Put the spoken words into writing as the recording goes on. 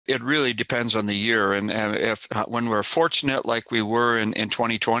It really depends on the year, and if when we're fortunate, like we were in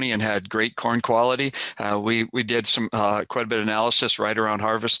 2020, and had great corn quality, we did some quite a bit of analysis right around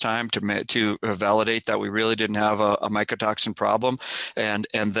harvest time to validate that we really didn't have a mycotoxin problem, and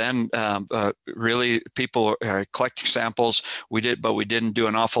then really people collecting samples. We did, but we didn't do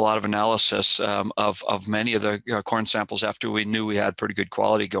an awful lot of analysis of many of the corn samples after we knew we had pretty good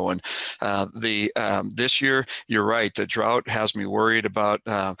quality going. This year, you're right, the drought has me worried about.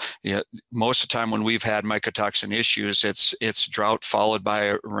 Yeah, most of the time when we've had mycotoxin issues, it's drought followed by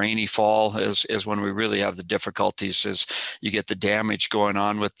a rainy fall is when we really have the difficulties. Is you get the damage going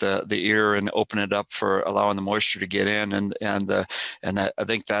on with the ear and open it up for allowing the moisture to get in, and I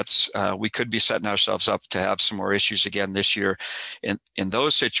think that's we could be setting ourselves up to have some more issues again this year. In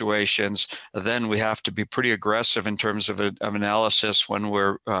those situations, then we have to be pretty aggressive in terms of analysis when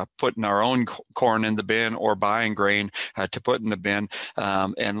we're putting our own corn in the bin or buying grain to put in the bin.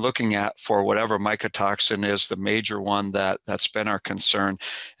 And looking at for whatever mycotoxin is the major one that's been our concern,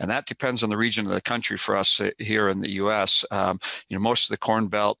 and that depends on the region of the country. For us here in the U.S., most of the corn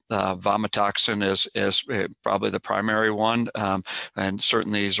belt, vomitoxin is probably the primary one, and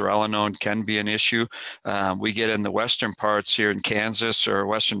certainly zearalenone can be an issue. We get in the western parts here in Kansas or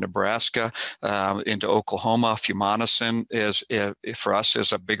western Nebraska, into Oklahoma, fumonisin is for us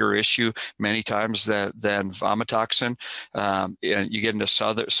is a bigger issue many times than vomitoxin. And you get into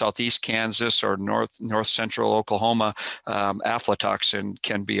southeast Kansas or north central Oklahoma, aflatoxin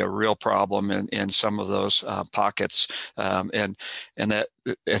can be a real problem in some of those pockets, and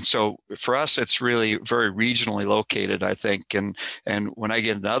so for us, it's really very regionally located, I think. And when I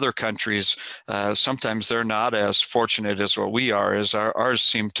get into other countries, sometimes they're not as fortunate as what we are. As ours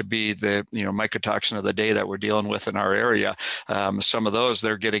seem to be the mycotoxin of the day that we're dealing with in our area. Some of those,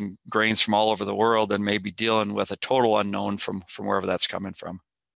 they're getting grains from all over the world and maybe dealing with a total unknown from wherever that's coming from.